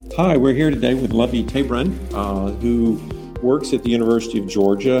Hi, we're here today with Lovey Tabron, who works at the University of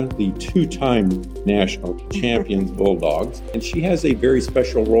Georgia, the two-time national champions Bulldogs, and she has a very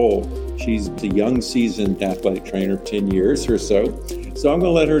special role. She's a young, seasoned athletic trainer, 10 years or so. So I'm going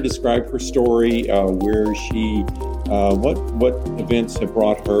to let her describe her story, what events have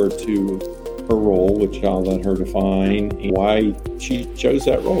brought her to her role, which I'll let her define, and why she chose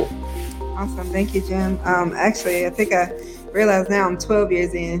that role. Awesome. Thank you, Jim. Actually, I think I realize now I'm 12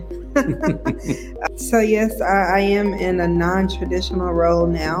 years in. So yes, I am in a non-traditional role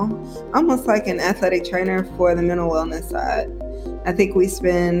now, almost like an athletic trainer for the mental wellness side. I think we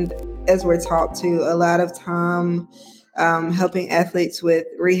spend, as we're taught to, a lot of time helping athletes with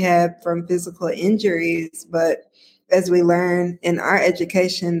rehab from physical injuries, but as we learn in our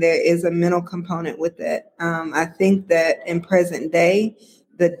education, there is a mental component with that. I think that in present day,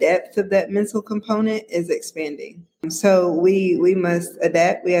 the depth of that mental component is expanding. So we must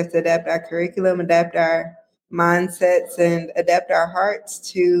adapt. We have to adapt our curriculum, adapt our mindsets, and adapt our hearts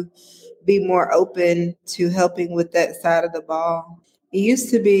to be more open to helping with that side of the ball. It used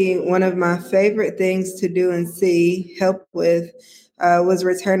to be one of my favorite things to do and see help with was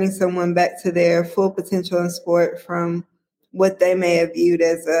returning someone back to their full potential in sport from what they may have viewed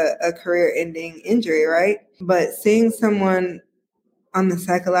as a career-ending injury, right? But seeing someone on the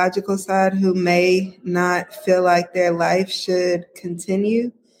psychological side who may not feel like their life should continue,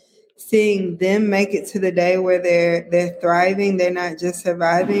 seeing them make it to the day where they're thriving, they're not just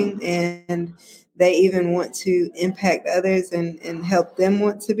surviving, and they even want to impact others and help them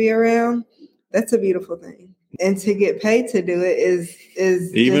want to be around, that's a beautiful thing. And to get paid to do it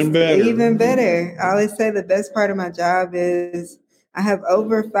is Even just better. even better. I always say the best part of my job is I have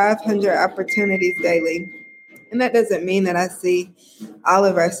over 500 opportunities daily. And that doesn't mean that I see all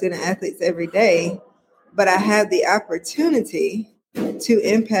of our student athletes every day, but I have the opportunity to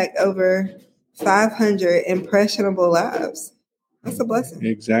impact over 500 impressionable lives. That's a blessing.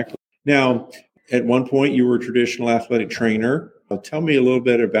 Exactly. Now, at one point, you were a traditional athletic trainer. Tell me a little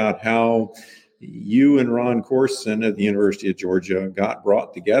bit about how you and Ron Corson at the University of Georgia got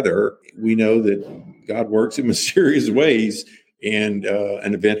brought together. We know that God works in mysterious ways, and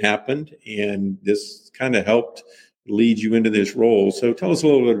an event happened, and this kind of helped lead you into this role. So tell us a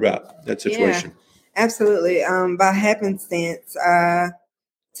little bit about that situation. Yeah, absolutely. By happenstance, I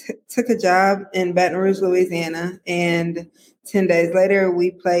took a job in Baton Rouge, Louisiana, and 10 days later,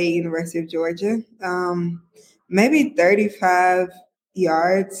 we played University of Georgia. Maybe 35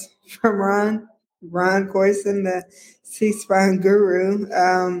 yards from Ron Corson, the C-spine guru.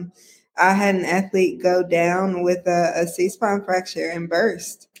 I had an athlete go down with a C-spine fracture and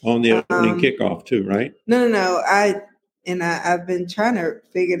burst. On the opening kickoff too, right? No. I've been trying to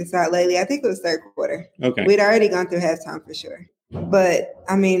figure this out lately. I think it was third quarter. Okay. We'd already gone through halftime for sure. But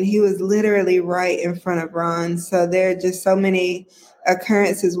I mean, he was literally right in front of Ron. So there are just so many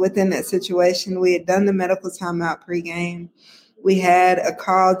occurrences within that situation. We had done the medical timeout pregame. We had a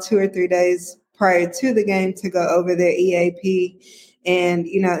call 2 or 3 days prior to the game to go over their EAP. And,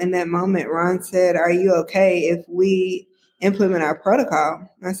 in that moment, Ron said, "Are you okay if we implement our protocol?"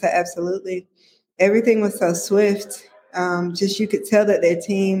 I said, "Absolutely." Everything was so swift. Just you could tell that their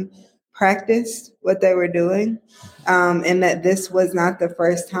team practiced what they were doing, and that this was not the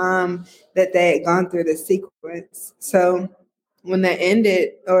first time that they had gone through the sequence. So when that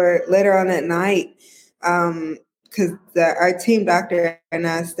ended, or later on that night, because our team doctor and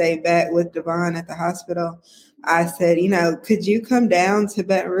I stayed back with Devon at the hospital, I said, could you come down to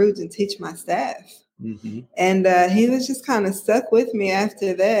Baton Rouge and teach my staff? Mm-hmm. And he was just kind of stuck with me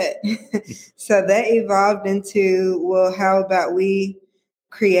after that. So that evolved into, well, how about we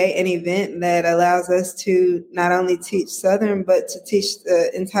create an event that allows us to not only teach Southern, but to teach the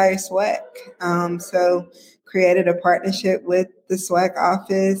entire SWAC. So created a partnership with the SWAC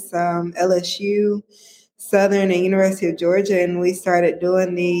office, LSU, Southern, and University of Georgia, and we started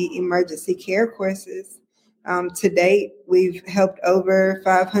doing the emergency care courses. To date, we've helped over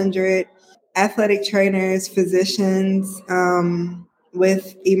 500 athletic trainers, physicians,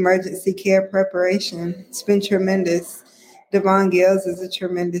 with emergency care preparation. It's been tremendous. Devon Gales is a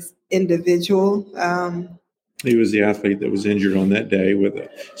tremendous individual. He was the athlete that was injured on that day with a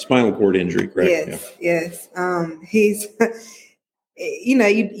spinal cord injury, correct? Yes. He's,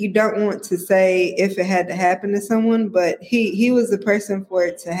 you don't want to say if it had to happen to someone, but he was the person for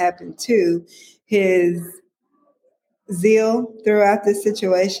it to happen to. His zeal throughout this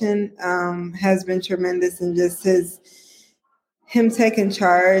situation has been tremendous, and just him taking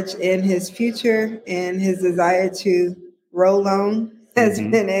charge in his future and his desire to roll on has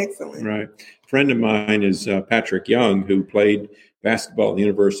been excellent. Right. A friend of mine is Patrick Young, who played basketball at the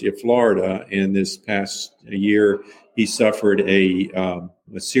University of Florida. And this past year, he suffered a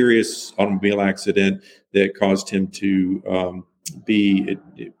serious automobile accident that caused him to be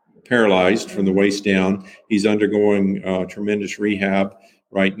paralyzed from the waist down. He's undergoing tremendous rehab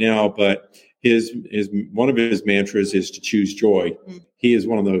right now, but his one of his mantras is to choose joy. He is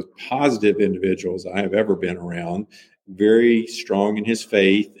one of those positive individuals I have ever been around, very strong in his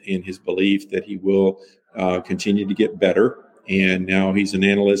faith and his belief that he will continue to get better. And now he's an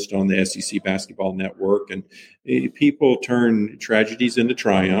analyst on the SEC Basketball Network. And people turn tragedies into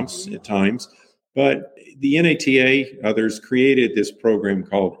triumphs at times. But the NATA, others created this program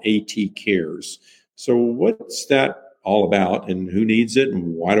called AT Cares. So what's that all about, and who needs it,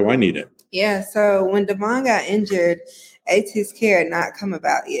 and why do I need it? Yeah, so when Devon got injured, AT's Care had not come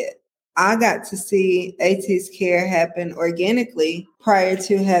about yet. I got to see AT's Care happen organically prior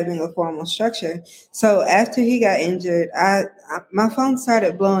to having a formal structure. So after he got injured, my phone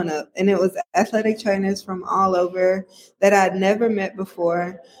started blowing up, and it was athletic trainers from all over that I'd never met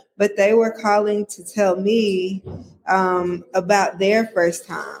before, but they were calling to tell me about their first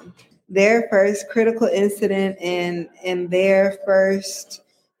time, their first critical incident, and their first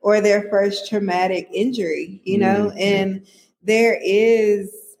traumatic injury, and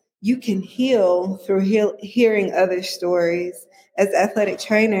you can heal through hearing other stories. As athletic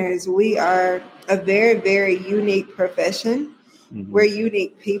trainers, we are a very, very unique profession. Mm-hmm. We're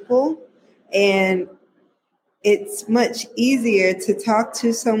unique people, and it's much easier to talk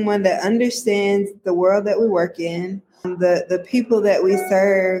to someone that understands the world that we work in, the people that we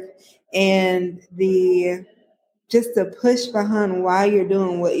serve, and just the push behind why you're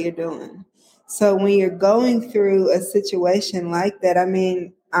doing what you're doing. So when you're going through a situation like that, I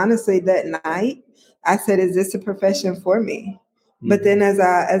mean, honestly, that night, I said, is this a profession for me? Mm-hmm. But then as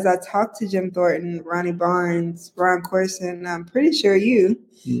I talked to Jim Thornton, Ronnie Barnes, Ron Corson, I'm pretty sure you,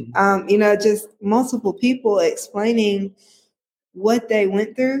 mm-hmm. Just multiple people explaining what they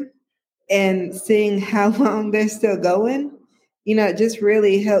went through and seeing how long they're still going, it just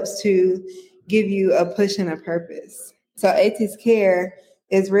really helps to give you a push and a purpose. So AT's Care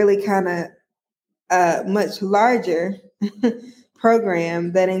is really kind of a much larger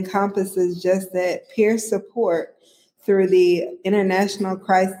program that encompasses just that peer support through the International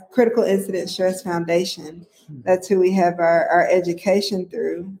Critical Incident Stress Foundation. That's who we have our education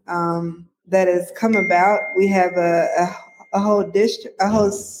through. That has come about. We have a whole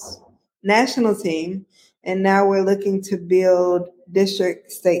national team, and now we're looking to build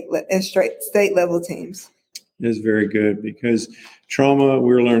district, state level teams. It's very good because trauma,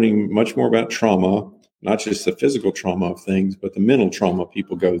 we're learning much more about trauma, not just the physical trauma of things, but the mental trauma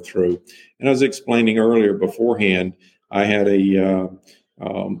people go through. And I was explaining earlier beforehand, I had a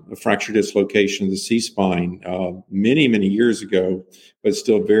fracture dislocation of the C-spine many, many years ago, but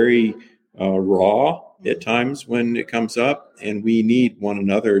still very raw at times when it comes up. And we need one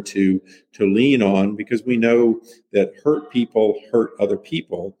another to lean on, because we know that hurt people hurt other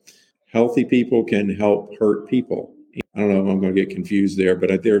people. Healthy people can help hurt people. I don't know if I'm going to get confused there,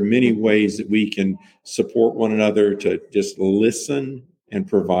 but there are many ways that we can support one another to just listen and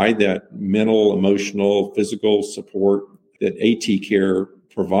provide that mental, emotional, physical support that AT Care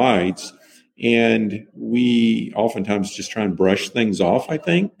provides. And we oftentimes just try and brush things off, I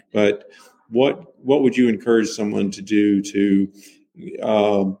think. But what would you encourage someone to do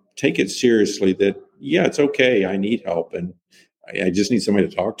to take it seriously that, yeah, it's okay, I need help, and I just need somebody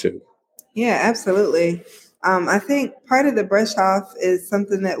to talk to? Yeah, absolutely. I think part of the brush off is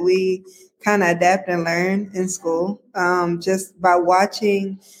something that we kind of adapt and learn in school, just by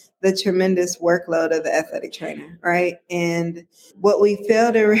watching the tremendous workload of the athletic trainer, right? And what we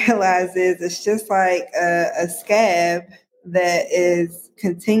fail to realize is it's just like a scab that is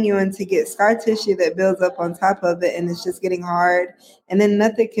continuing to get scar tissue that builds up on top of it, and it's just getting hard, and then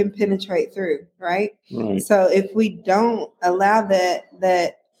nothing can penetrate through, right? So if we don't allow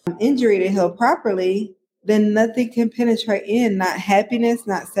that injury to heal properly, then nothing can penetrate in, not happiness,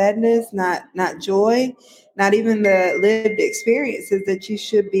 not sadness, not joy, not even the lived experiences that you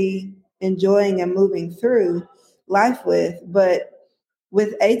should be enjoying and moving through life with. But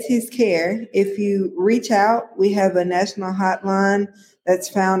with AT's Care, if you reach out, we have a national hotline that's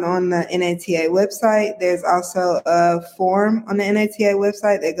found on the NATA website. There's also a form on the NATA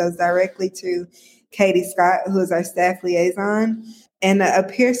website that goes directly to Katie Scott, who is our staff liaison. And a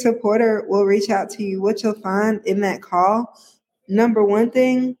peer supporter will reach out to you. What you'll find in that call, number one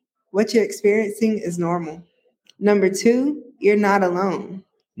thing, what you're experiencing is normal. Number two, you're not alone.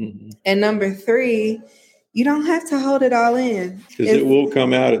 Mm-hmm. And number three, you don't have to hold it all in. Because it will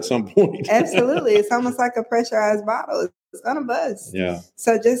come out at some point. Absolutely. It's almost like a pressurized bottle. It's going to bust. Yeah.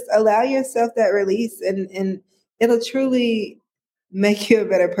 So just allow yourself that release, and it'll truly make you a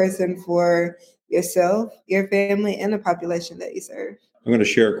better person for yourself, your family, and the population that you serve. I'm going to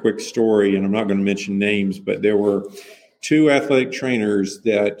share a quick story, and I'm not going to mention names, but there were two athletic trainers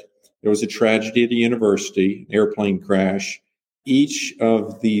that there was a tragedy at the university, an airplane crash. Each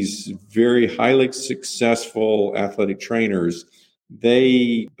of these very highly successful athletic trainers,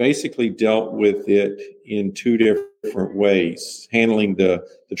 they basically dealt with it in two different ways, handling the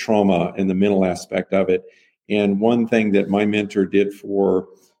trauma and the mental aspect of it. And one thing that my mentor did for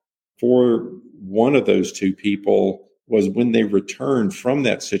one of those two people was when they returned from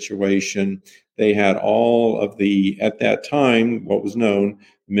that situation, they had all of the, at that time, what was known,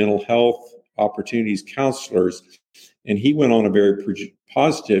 mental health opportunities counselors. And he went on a very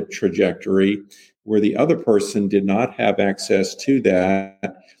positive trajectory where the other person did not have access to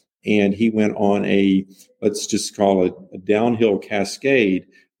that. And he went on a, let's just call it a downhill cascade.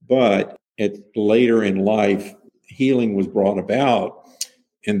 But later in life, healing was brought about,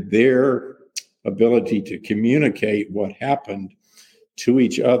 and their ability to communicate what happened to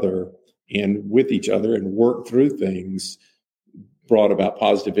each other and with each other and work through things brought about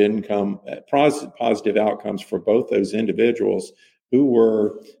positive outcomes for both those individuals who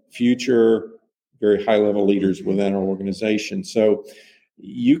were future very high level leaders within our organization. So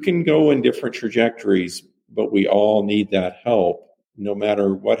you can go in different trajectories, but we all need that help no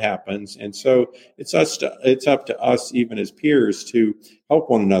matter what happens. And so it's up to us, even as peers, to help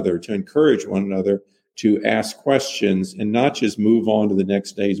one another, to encourage one another, to ask questions, and not just move on to the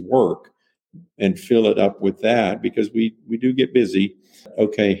next day's work and fill it up with that, because we do get busy.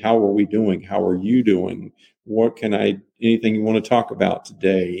 Okay, how are we doing? How are you doing? Anything you want to talk about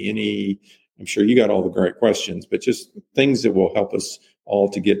today? I'm sure you got all the great questions, but just things that will help us all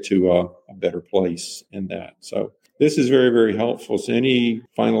to get to a better place in that. So this is very, very helpful. So any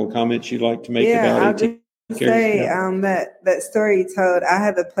final comments you'd like to make about it? I'll say that story you told, I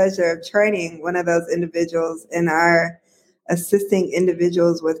had the pleasure of training one of those individuals in our assisting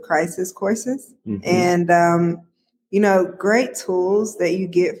individuals with crisis courses. Mm-hmm. And, great tools that you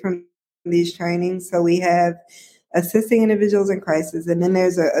get from these trainings. So we have assisting individuals in crisis, and then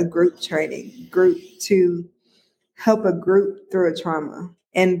there's a group to help a group through a trauma.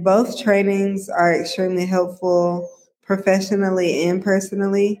 And both trainings are extremely helpful professionally and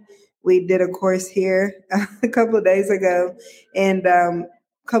personally. We did a course here a couple of days ago, and a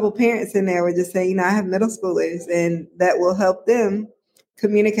couple of parents in there were just saying, I have middle schoolers, and that will help them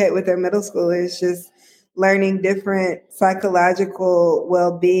communicate with their middle schoolers, just learning different psychological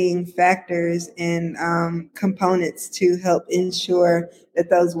well-being factors and components to help ensure that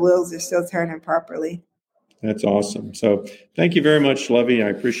those wheels are still turning properly. That's awesome. So thank you very much, Lovey. I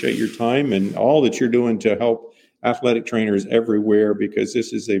appreciate your time and all that you're doing to help athletic trainers everywhere, because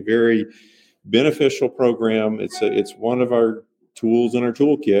this is a very beneficial program. It's one of our tools in our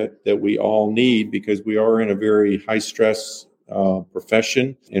toolkit that we all need, because we are in a very high stress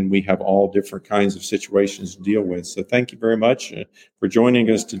profession, and we have all different kinds of situations to deal with. So thank you very much for joining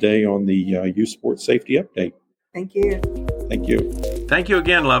us today on the Youth Sports Safety Update. Thank you. Thank you. Thank you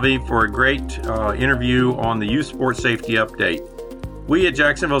again, Lovey, for a great interview on the Youth Sports Safety Update. We at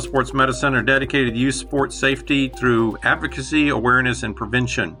Jacksonville Sports Medicine are dedicated to youth sports safety through advocacy, awareness, and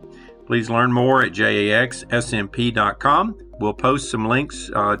prevention. Please learn more at jaxsmp.com. We'll post some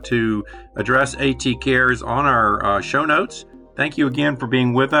links to address AT Cares on our show notes. Thank you again for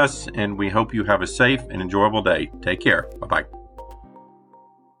being with us, and we hope you have a safe and enjoyable day. Take care. Bye-bye.